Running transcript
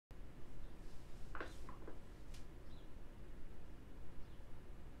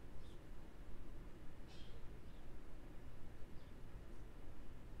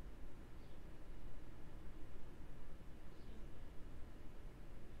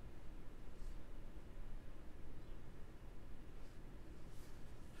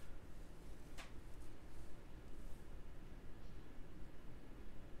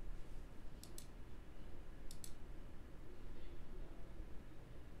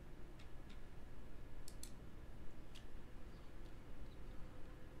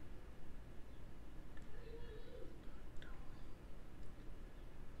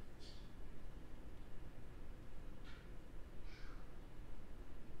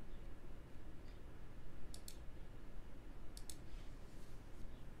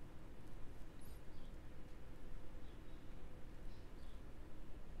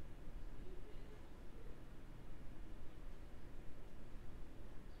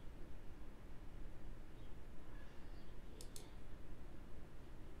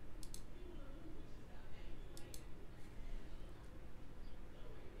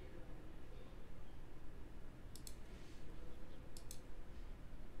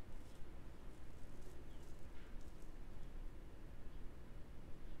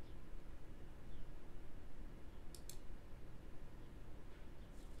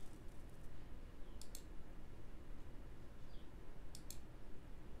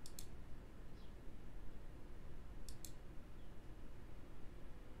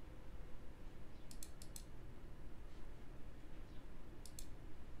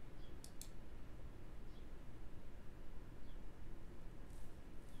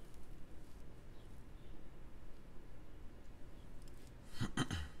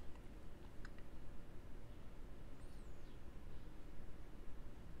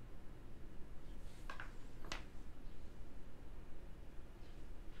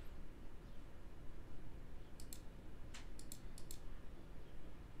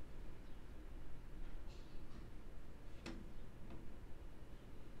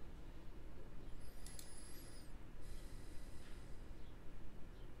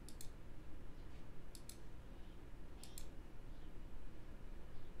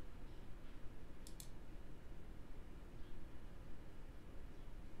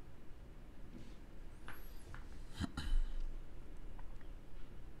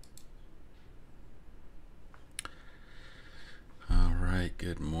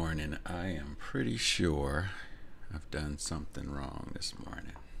Good morning. I am pretty sure I've done something wrong this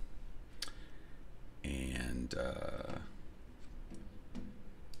morning. And,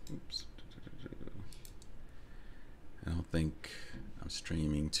 oops. I don't think I'm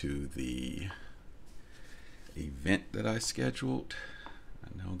streaming to the event that I scheduled. I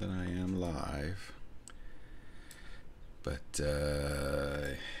know that I am live. But,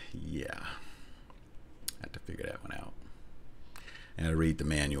 yeah. I have to figure that one out. I had to read the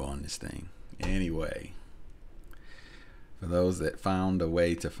manual on this thing. Anyway, for those that found a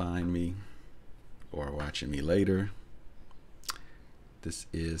way to find me or are watching me later, this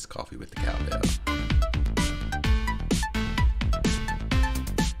is Coffee with the Cowbell.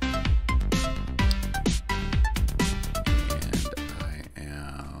 And I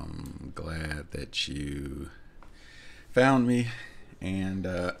am glad that you found me, and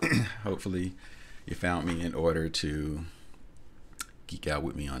hopefully you found me in order to geek out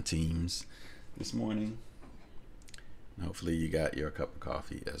with me on Teams this morning. Hopefully you got your cup of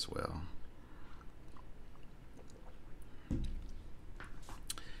coffee as well.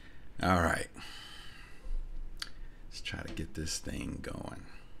 All right, let's try to get this thing going.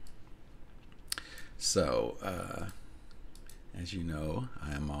 So as you know,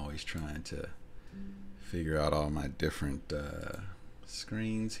 I am always trying to figure out all my different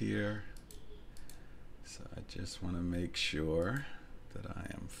screens here, so I just want to make sure that I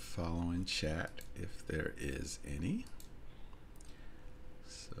am following chat if there is any.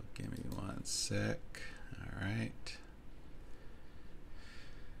 So give me one sec. All right,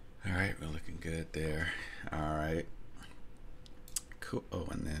 we're looking good there. All right, cool. Oh,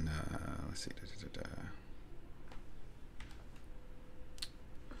 and then let's see.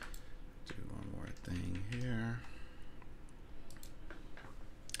 Do one more thing here.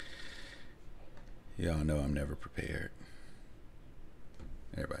 Y'all know I'm never prepared.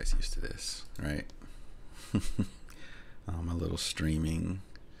 Everybody's used to this, right? My little streaming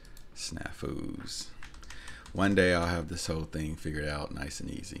snafus. One day I'll have this whole thing figured out nice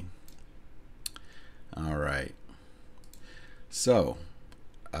and easy. All right. So,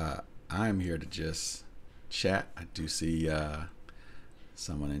 I'm here to just chat. I do see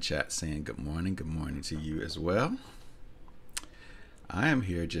someone in chat saying good morning. Good morning to you as well. I am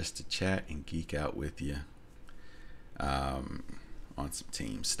here just to chat and geek out with you on some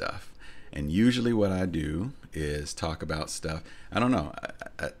team stuff. And usually what I do is talk about stuff. I don't know.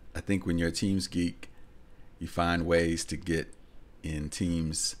 I think when you're a Teams geek, you find ways to get in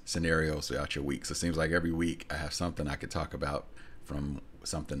Teams scenarios throughout your week. So it seems like every week I have something I could talk about from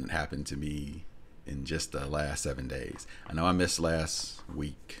something that happened to me in just the last 7 days. I know I missed last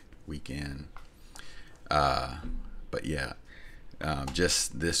weekend. But yeah,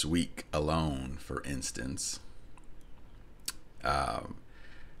 just this week alone, for instance,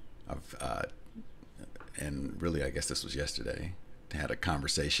 and really I guess this was yesterday, had a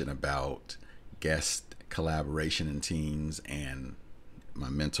conversation about guest collaboration in Teams, and my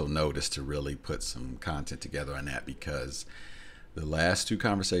mental note is to really put some content together on that, because the last two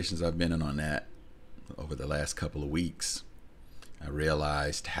conversations I've been in on that over the last couple of weeks, I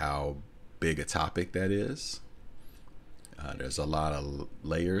realized how big a topic that is. There's a lot of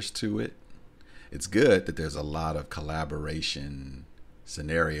layers to it. It's good that there's a lot of collaboration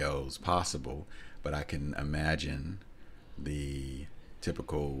scenarios possible, but I can imagine the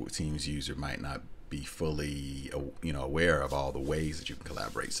typical Teams user might not be fully, aware of all the ways that you can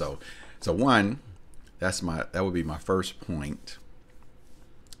collaborate. So one, that would be my first point,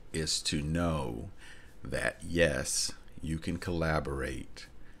 is to know that yes, you can collaborate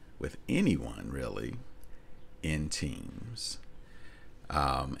with anyone really in Teams.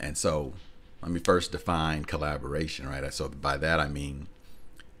 And so let me first define collaboration, right? So by that I mean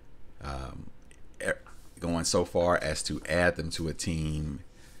going so far as to add them to a team,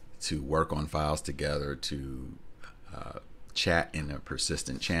 to work on files together, to chat in a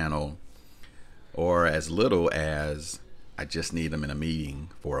persistent channel, or as little as I just need them in a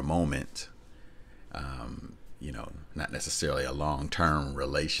meeting for a moment. Not necessarily a long-term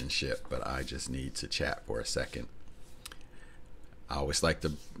relationship, but I just need to chat for a second. I always like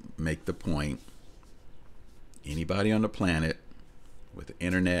to make the point, anybody on the planet with the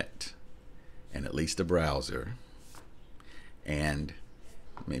internet and at least a browser and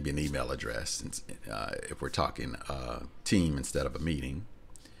maybe an email address, if we're talking a team instead of a meeting,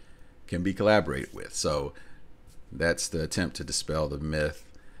 can be collaborated with. So that's the attempt to dispel the myth.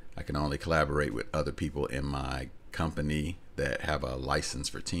 I can only collaborate with other people in my company that have a license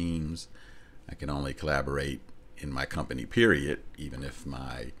for Teams. I can only collaborate in my company, period, even if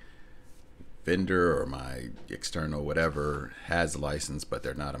my vendor or my external whatever has a license, but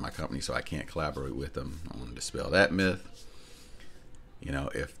they're not in my company, so I can't collaborate with them. I want to dispel that myth.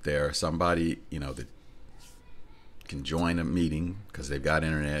 If there's somebody, that can join a meeting because they've got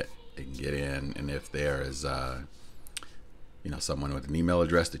internet, they can get in. And if there is, someone with an email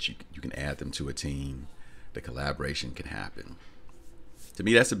address that you can add them to a team, the collaboration can happen. To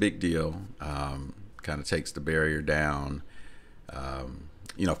me, that's a big deal. Kind of takes the barrier down.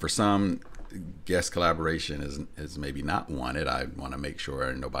 For some, guest collaboration is maybe not wanted. I want to make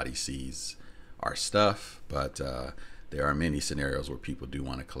sure nobody sees our stuff, but there are many scenarios where people do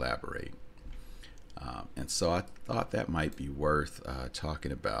want to collaborate. And so I thought that might be worth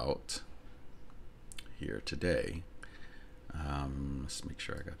talking about here today. Let's make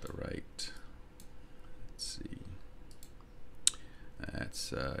sure I got the right. Let's see.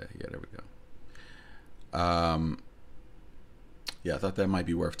 That's yeah, there we go. Yeah, I thought that might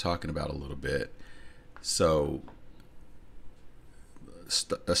be worth talking about a little bit. So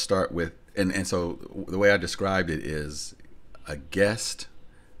let's start with, and so the way I described it is a guest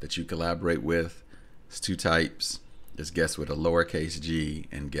that you collaborate with. It's two types. There's guests with a lowercase g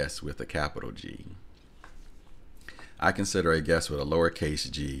and guests with a capital G. I consider a guest with a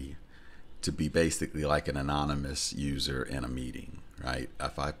lowercase g to be basically like an anonymous user in a meeting, right?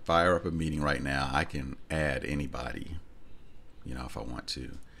 If I fire up a meeting right now, I can add anybody, if I want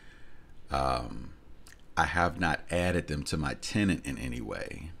to. I have not added them to my tenant in any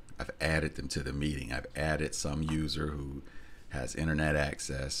way. I've added them to the meeting. I've added some user who has internet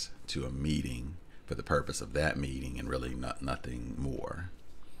access to a meeting for the purpose of that meeting and really nothing more.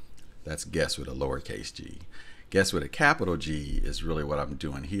 That's guest with a lowercase g. Guest with a capital G is really what I'm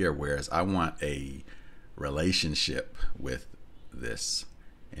doing here, whereas I want a relationship with this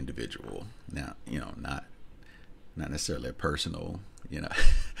individual. Now, not necessarily a personal,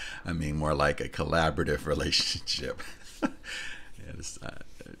 I mean more like a collaborative relationship. I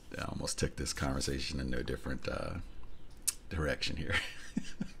almost took this conversation into a different direction here.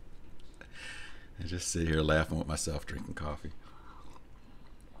 I just sit here laughing with myself, drinking coffee.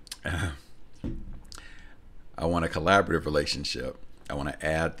 I want a collaborative relationship. I want to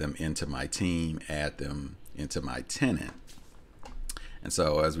add them into my team, add them into my tenant. And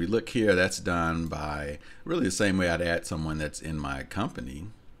so as we look here, that's done by really the same way I'd add someone that's in my company.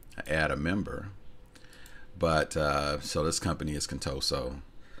 I add a member. But so this company is Contoso.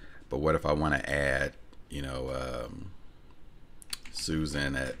 But what if I want to add,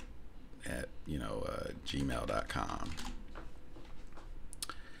 Susan at gmail.com.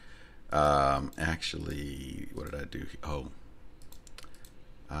 Actually, what did I do? Oh,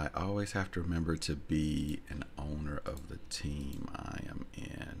 I always have to remember to be an owner of the team I am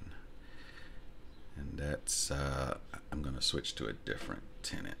in. And that's, I'm going to switch to a different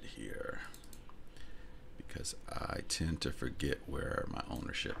tenant here because I tend to forget where my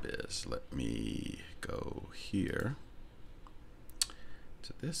ownership is. Let me go here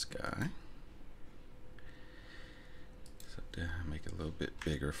to this guy. So to make it a little bit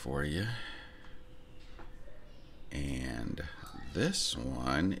bigger for you. And this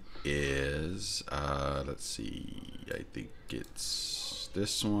one is, let's see, I think it's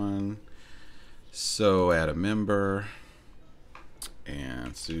this one. So add a member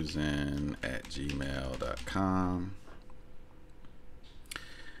and Susan at gmail.com.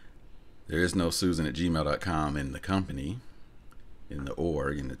 There is no Susan at gmail.com in the company, in the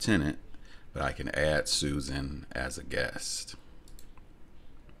org, in the tenant, but I can add Susan as a guest,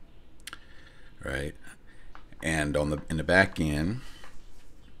 right? And in the back end,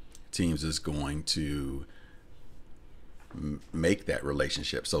 Teams is going to make that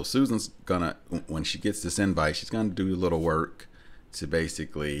relationship. So Susan's gonna, when she gets this invite, she's gonna do a little work to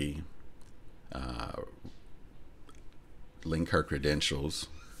basically link her credentials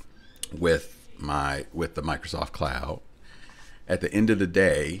with the Microsoft Cloud. At the end of the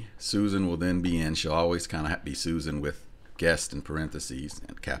day, Susan will then be in. She'll always kind of be Susan with guest in parentheses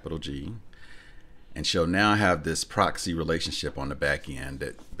and capital G. And she'll now have this proxy relationship on the back end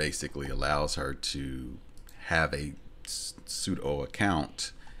that basically allows her to have a pseudo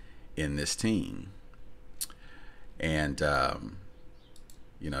account in this team. And,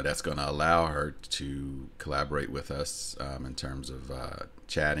 that's going to allow her to collaborate with us in terms of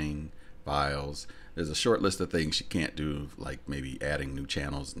chatting, files. There's a short list of things she can't do, like maybe adding new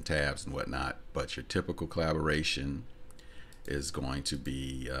channels and tabs and whatnot. But your typical collaboration is going to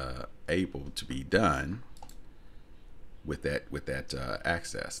be able to be done with that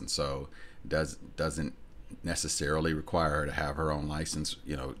access, and so doesn't necessarily require her to have her own license.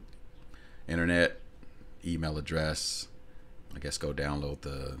 Internet, email address. I guess go download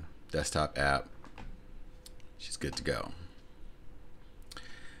the desktop app. She's good to go.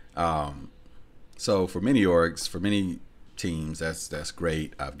 So for many orgs, for many teams, that's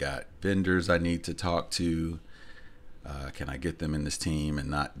great. I've got vendors I need to talk to. Can I get them in this team and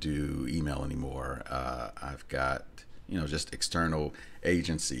not do email anymore? I've got, just external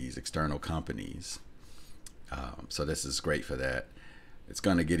agencies, external companies. So this is great for that. It's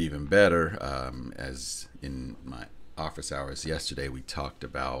going to get even better. As in my office hours yesterday, we talked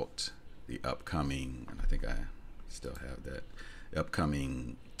about the upcoming, and I think I still have that, the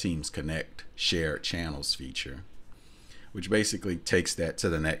upcoming Teams Connect shared channels feature, which basically takes that to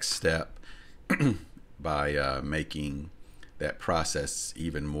the next step by making that process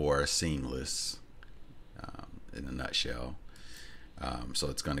even more seamless, in a nutshell. So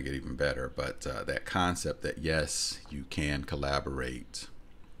it's going to get even better. But that concept that, yes, you can collaborate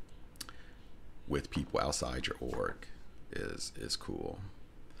with people outside your org is cool.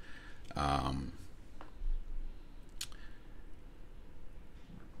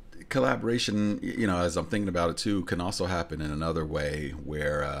 Collaboration, as I'm thinking about it too, can also happen in another way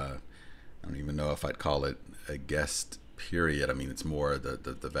where I don't even know if I'd call it a guest period. I mean, it's more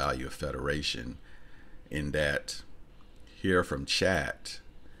the value of federation in that here from chat,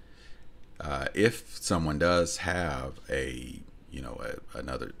 if someone does have a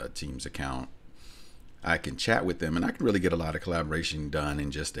Teams account, I can chat with them and I can really get a lot of collaboration done in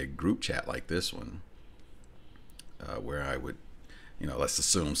just a group chat like this one, where I would, let's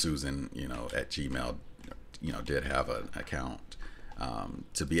assume Susan, at Gmail, did have an account.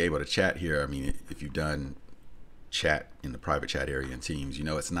 To be able to chat here, I mean, if you've done chat in the private chat area in Teams,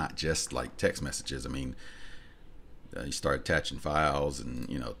 it's not just like text messages. I mean, you start attaching files and,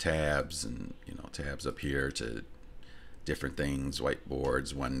 tabs and, tabs up here to different things,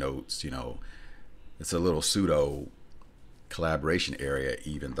 whiteboards, OneNotes, it's a little pseudo collaboration area,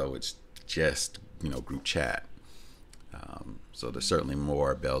 even though it's just, group chat. So there's certainly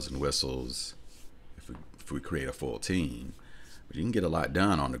more bells and whistles if we create a full team, but you can get a lot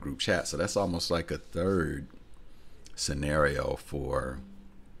done on the group chat. So that's almost like a third scenario for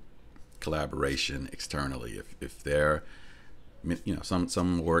collaboration externally. If they're, some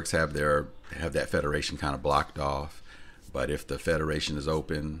orgs have that federation kind of blocked off, but if the federation is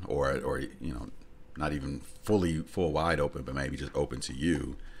open or not even full wide open, but maybe just open to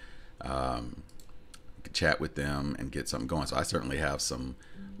you, you can chat with them and get something going. So I certainly have some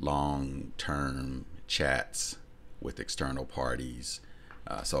long-term chats with external parties.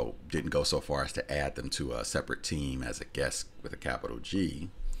 So didn't go so far as to add them to a separate team as a guest with a capital G,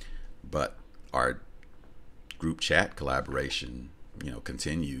 but our group chat collaboration,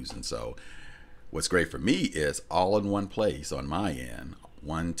 continues. And so what's great for me is all in one place on my end,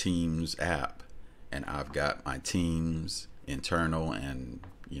 one Teams app, and I've got my teams internal and,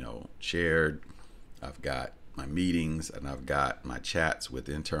 shared. I've got my meetings and I've got my chats with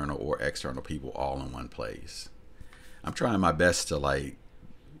internal or external people all in one place. I'm trying my best to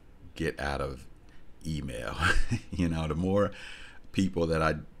get out of email. The more people that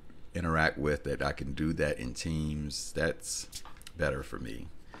I interact with that I can do that in Teams, that's better for me.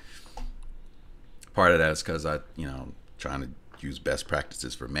 Part of that is because I, trying to use best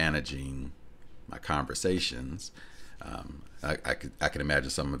practices for managing my conversations. I can imagine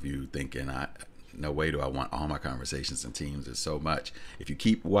some of you thinking, no way do I want all my conversations in Teams. There's so much. If you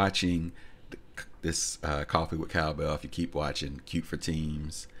keep watching this Coffee with Cowbell, if you keep watching Cute for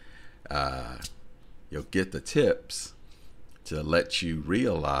Teams, you'll get the tips to let you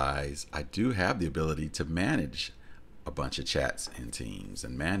realize I do have the ability to manage a bunch of chats in Teams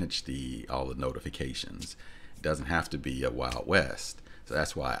and manage all the notifications. It doesn't have to be a Wild West. So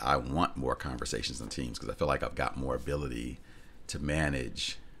that's why I want more conversations in Teams, because I feel like I've got more ability to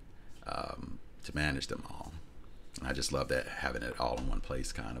manage them all. And I just love that, having it all in one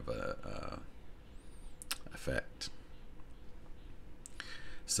place kind of a effect.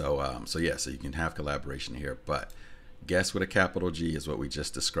 So so you can have collaboration here, but guest with a capital G is what we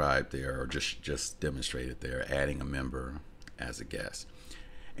just described there, or just demonstrated there, adding a member as a guest.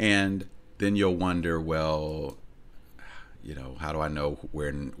 And then you'll wonder, well, how do I know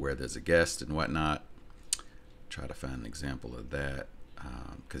where there's a guest and whatnot? Try to find an example of that,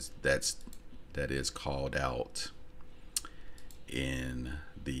 because that is called out in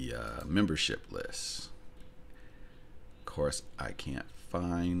the membership list. Of course, I can't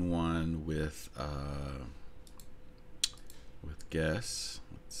find one with guests.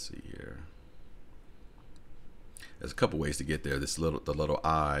 Let's see here. There's a couple ways to get there. The little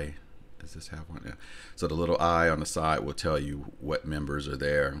I. Does this have one? Yeah. So the little I on the side will tell you what members are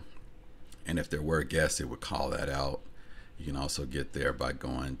there, and if there were guests, it would call that out. You can also get there by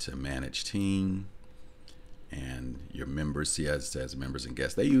going to Manage Team, and your members, see as it says members and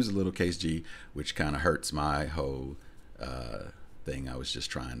guests. They use a little case G, which kind of hurts my whole thing I was just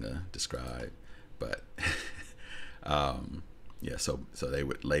trying to describe. But yeah, so they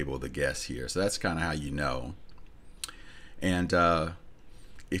would label the guests here. So that's kind of how you know. And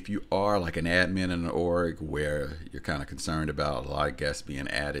if you are like an admin in an org where you're kind of concerned about a lot of guests being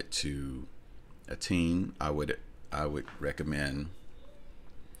added to a team, I would recommend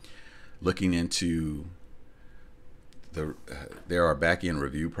looking into there are back-end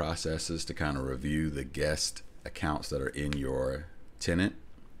review processes to kind of review the guest accounts that are in your tenant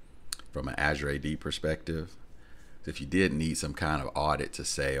from an Azure AD perspective. If you did need some kind of audit to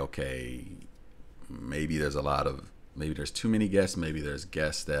say, okay, maybe there's too many guests, maybe there's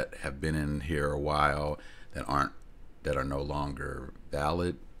guests that have been in here a while that are no longer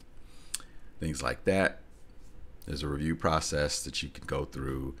valid, things like that. There's a review process that you can go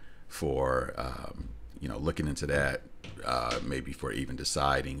through for looking into that, maybe for even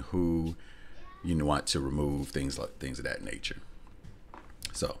deciding who you want to remove, things of that nature.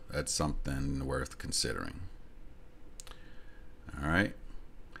 So that's something worth considering. All right.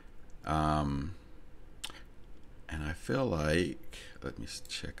 And I feel like, let me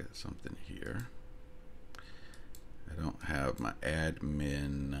check something here. I don't have my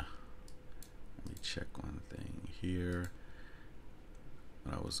admin. Let me check one thing here.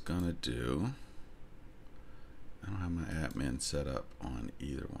 What I was gonna do, I don't have my admin set up on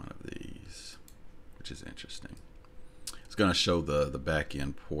either one of these, which is interesting. It's gonna show the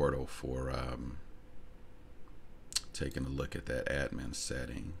back-end portal for taking a look at that admin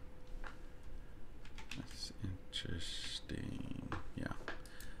setting. That's interesting. Yeah.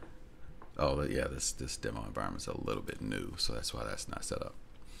 Oh yeah, this demo environment's a little bit new, so that's why that's not set up.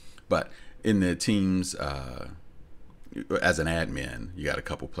 But in the teams, as an admin, you got a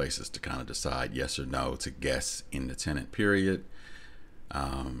couple places to kind of decide yes or no to guests in the tenant period.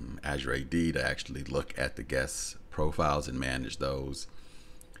 Azure AD to actually look at the guests' profiles and manage those.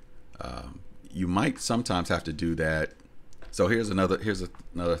 You might sometimes have to do that. So here's another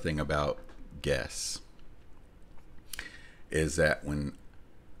thing about guests, is that when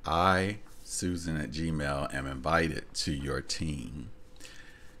I, Susan at Gmail, am invited to your team,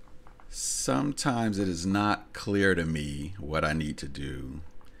 sometimes it is not clear to me what I need to do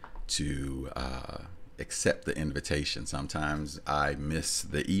to accept the invitation. Sometimes I miss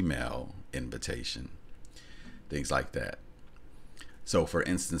the email invitation, things like that. So for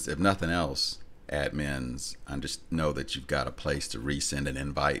instance, if nothing else, admins, I just know that you've got a place to resend an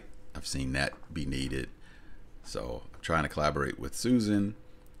invite. I've seen that be needed. So I'm trying to collaborate with Susan.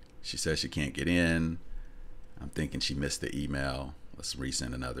 She says she can't get in. I'm thinking she missed the email. Let's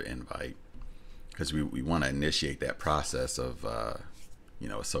resend another invite, because we want to initiate that process of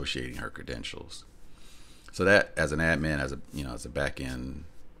associating her credentials. So that, as an admin, as a back-end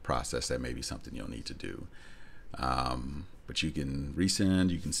process, that may be something you'll need to do. But you can resend,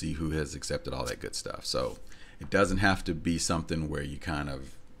 you can see who has accepted, all that good stuff. So it doesn't have to be something where you kind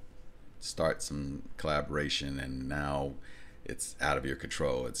of start some collaboration and now it's out of your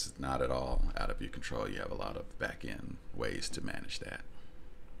control. It's not at all out of your control. You have a lot of back-end ways to manage that.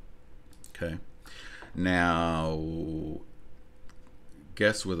 Okay. Now,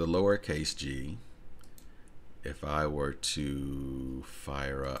 guess with a lowercase g, if I were to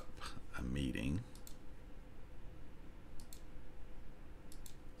fire up a meeting,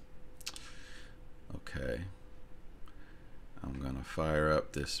 okay, I'm gonna fire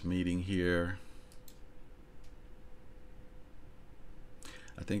up this meeting here.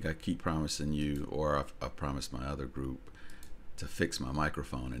 I think I keep promising you, or I've promised my other group, to fix my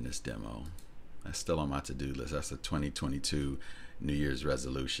microphone in this demo. That's still on my to-do list. That's a 2022 New Year's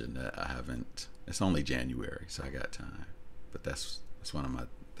resolution that I haven't. It's only January, so I got time. But that's one of my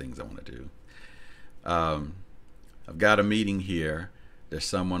things I want to do. I've got a meeting here. There's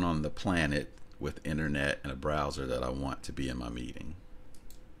someone on the planet with internet and a browser that I want to be in my meeting.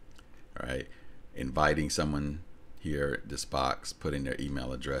 All right, inviting someone here, this box, putting their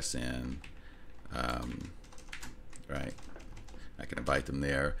email address in. Right, I can invite them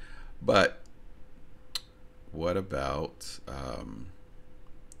there. But what about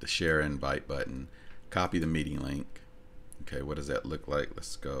the share invite button? Copy the meeting link. Okay, what does that look like?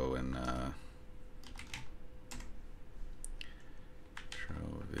 Let's go and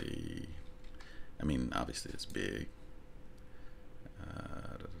I mean, obviously it's big.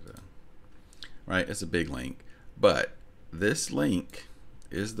 Right, it's a big link. But this link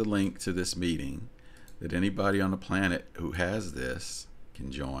is the link to this meeting that anybody on the planet who has this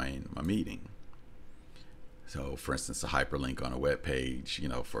can join my meeting. So for instance, a hyperlink on a web page,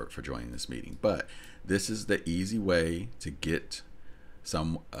 for joining this meeting. But this is the easy way to get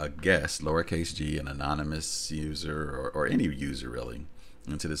a guest, lowercase g, an anonymous user or any user really,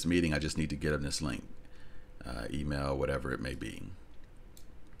 into this meeting. I just need to get them this link, email, whatever it may be.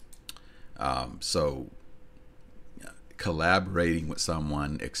 So collaborating with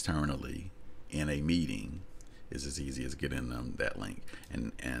someone externally in a meeting is as easy as getting them that link.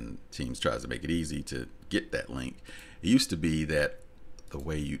 And Teams tries to make it easy to get that link. It used to be that the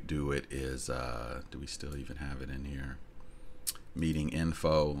way you do it is, do we still even have it in here? Meeting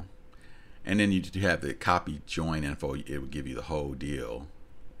info. And then you have the copy join info. It would give you the whole deal,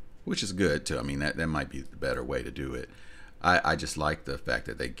 which is good too. I mean, that might be the better way to do it. I just like the fact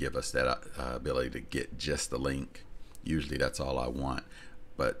that they give us that ability to get just the link. Usually that's all I want.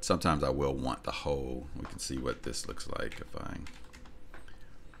 But sometimes I will want the whole. We can see what this looks like if I,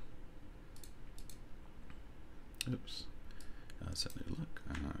 oops, that's a new look.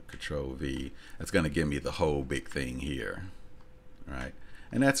 Control V. That's going to give me the whole big thing here, right?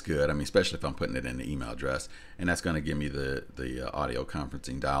 And that's good. I mean, especially if I'm putting it in the email address, and that's going to give me the audio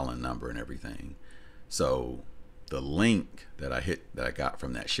conferencing dial-in number and everything. So the link that I got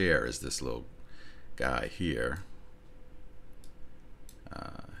from that share is this little guy here.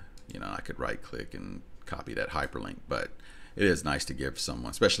 I could right click and copy that hyperlink, but it is nice to give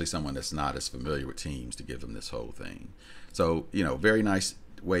someone, especially someone that's not as familiar with Teams, to give them this whole thing. So, very nice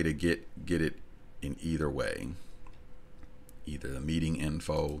way to get it in either way, either the meeting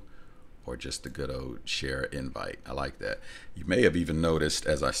info or just the good old share invite. I like that. You may have even noticed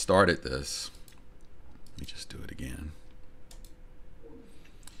as I started this, let me just do it again.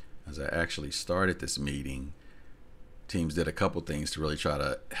 As I actually started this meeting, Teams did a couple things to really try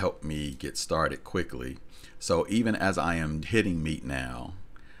to help me get started quickly. So even as I am hitting meet now,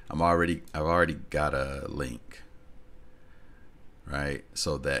 I've already got a link, right?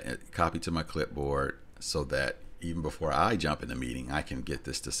 So that copy to my clipboard, so that even before I jump in the meeting, I can get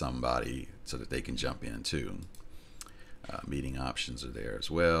this to somebody so that they can jump in too. Meeting options are there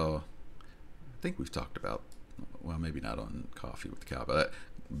as well. I think we've talked about, well, maybe not on Coffee with Cowbell.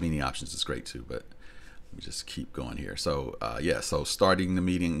 Meeting options is great too, but we just keep going here. So so starting the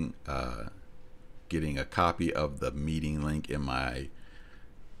meeting, getting a copy of the meeting link in my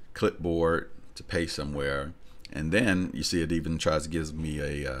clipboard to paste somewhere, and then you see it even tries to give me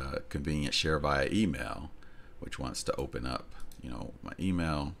a convenient share via email, which wants to open up my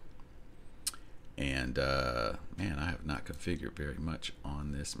email. And man, I have not configured very much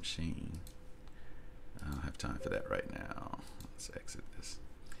on this machine. I don't have time for that right now. Let's exit this.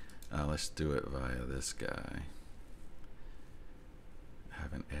 Let's do it via this guy. I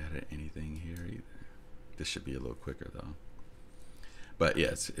haven't added anything here either. This should be a little quicker though. But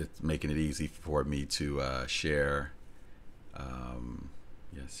yes, it's making it easy for me to share.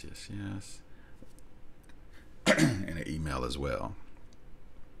 Yes. And an email as well.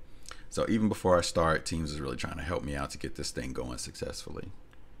 So even before I start, Teams is really trying to help me out to get this thing going successfully.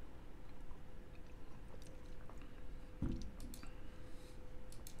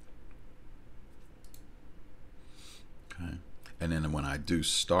 Okay. And then when I do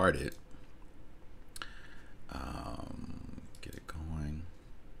start it, get it going.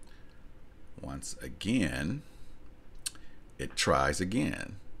 Once again, it tries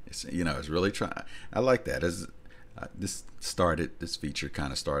again. It's really trying. I like that. This feature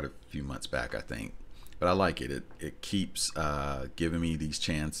kind of started a few months back, I think, but I like it. It keeps giving me these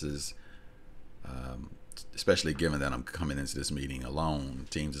chances, especially given that I'm coming into this meeting alone.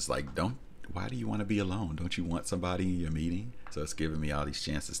 Teams is like, why do you want to be alone? Don't you want somebody in your meeting? So it's giving me all these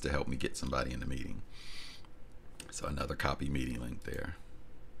chances to help me get somebody in the meeting. So another copy meeting link there.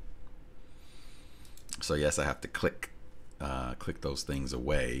 So yes, I have to click those things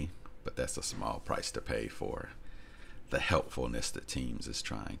away, but that's a small price to pay for the helpfulness that Teams is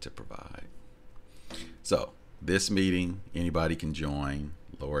trying to provide. So this meeting, anybody can join,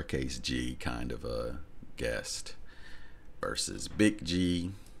 lowercase g kind of a guest, versus big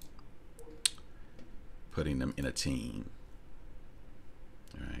G, putting them in a team.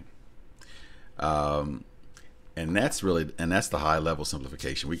 All right. And that's the high level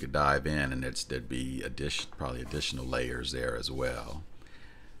simplification. We could dive in, and there'd be probably additional layers there as well.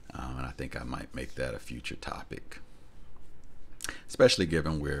 And I think I might make that a future topic, especially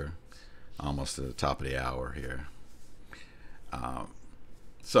given we're almost to the top of the hour here.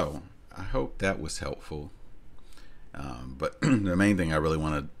 So I hope that was helpful. But the main thing I really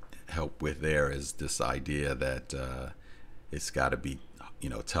want to help with there is this idea that it's got to be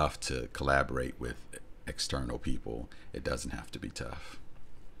tough to collaborate with external people. It doesn't have to be tough.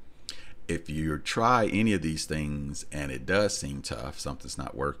 if you try any of these things and it does seem tough, something's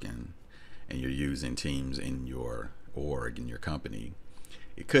not working, and you're using Teams in your org, in your company,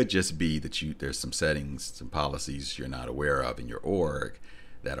 it could just be that there's some settings, some policies you're not aware of in your org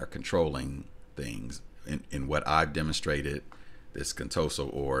that are controlling things. In what I've demonstrated, this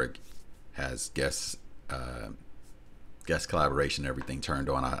Contoso org has guest collaboration, everything turned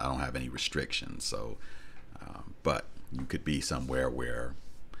on. I don't have any restrictions. So, but you could be somewhere where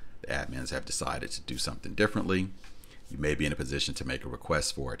the admins have decided to do something differently. You may be in a position to make a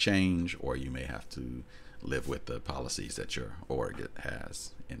request for a change, or you may have to live with the policies that your org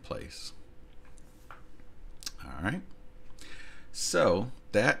has in place. All right. So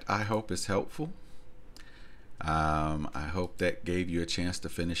that, I hope, is helpful. I hope that gave you a chance to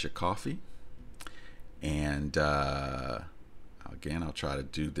finish your coffee. And again, I'll try to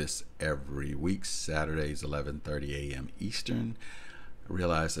do this every week, Saturdays, 11:30 a.m. Eastern. I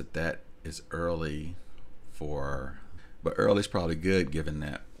realize that is early but early is probably good given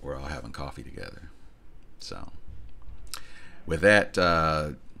that we're all having coffee together. So with that,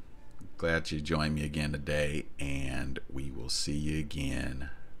 glad you joined me again today, and we will see you again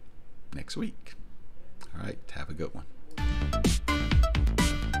next week. All right, have a good one.